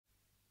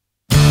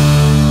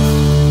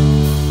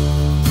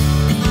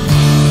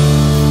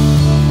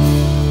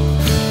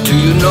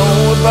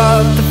know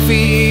about the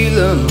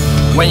feeling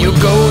when you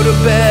go to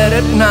bed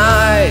at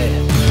night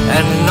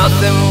and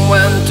nothing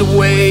went the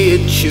way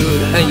it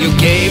should, and you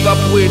gave up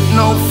with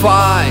no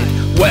fight.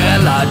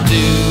 Well, I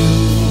do,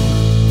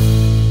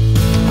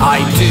 I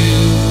do,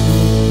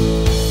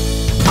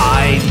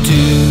 I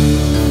do.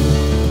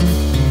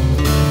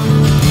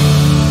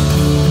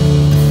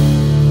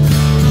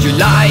 You're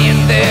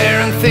lying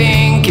there and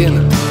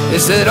thinking,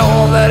 is it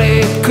all that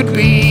it could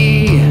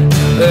be?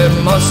 There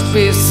must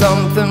be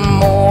something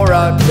more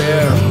out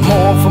there,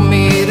 more for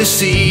me to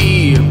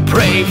see.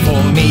 Pray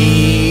for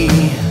me,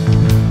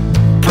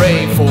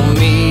 pray for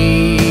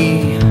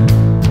me,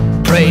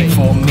 pray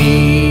for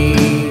me.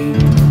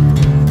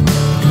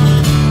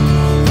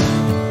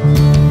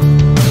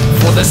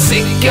 For the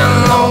sick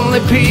and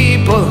lonely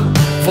people,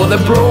 for the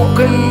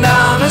broken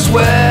down as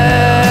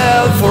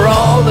well, for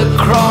all the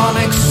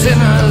chronic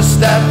sinners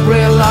that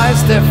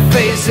realize they're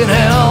facing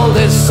hell.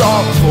 This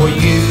song's for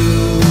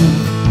you,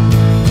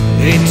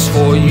 it's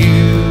for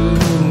you,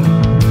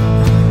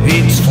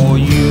 it's for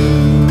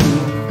you.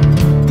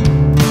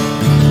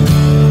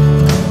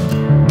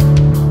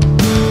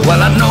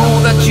 Well, I know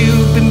that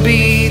you've been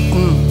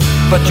beaten,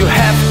 but you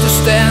have to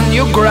stand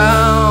your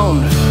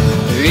ground.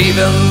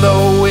 Even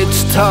though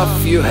it's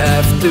tough, you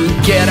have to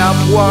get up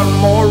one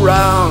more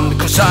round.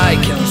 'Cause I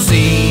can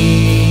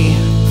see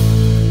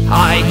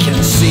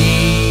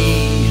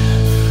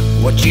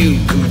what you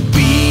could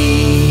be.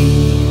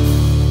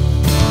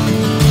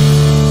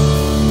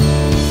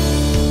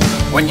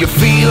 When you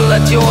feel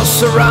that you're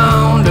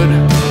surrounded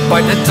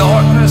by the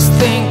darkness,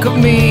 think of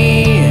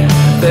me.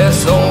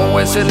 There's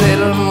always a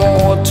little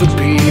more to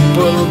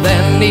people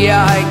than the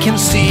eye can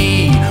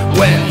see.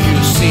 When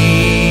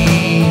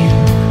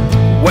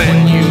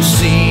you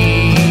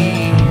see,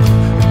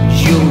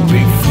 you'll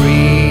be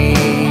free.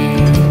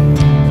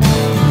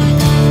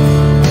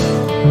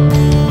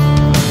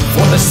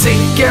 For the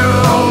sick and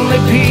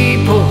lonely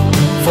people,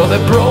 for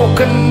the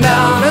broken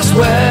down as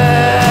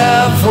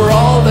well, for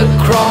all the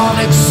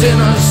chronic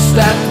sinners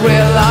that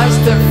realize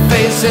they're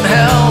facing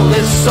hell.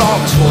 This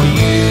song's for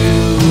you,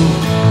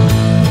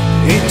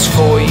 it's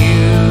for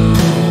you,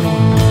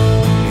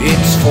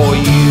 it's for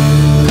you.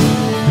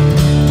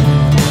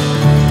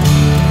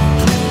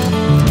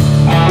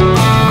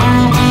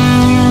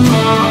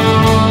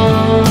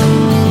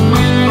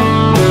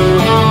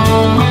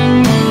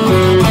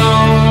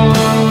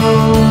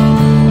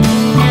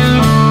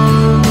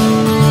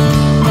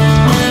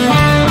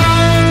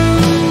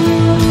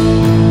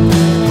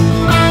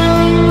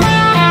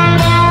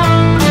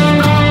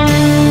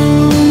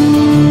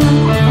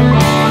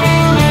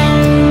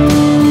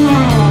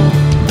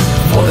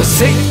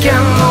 Sick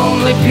and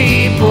lonely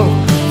people,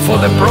 for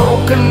the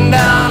broken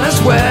down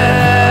as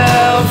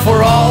well,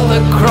 for all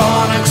the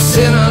chronic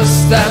sinners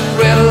that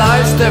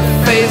realize they're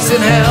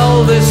facing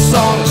hell. This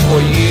song's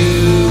for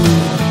you,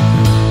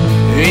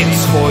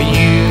 it's for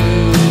you,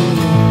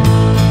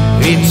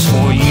 it's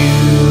for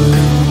you.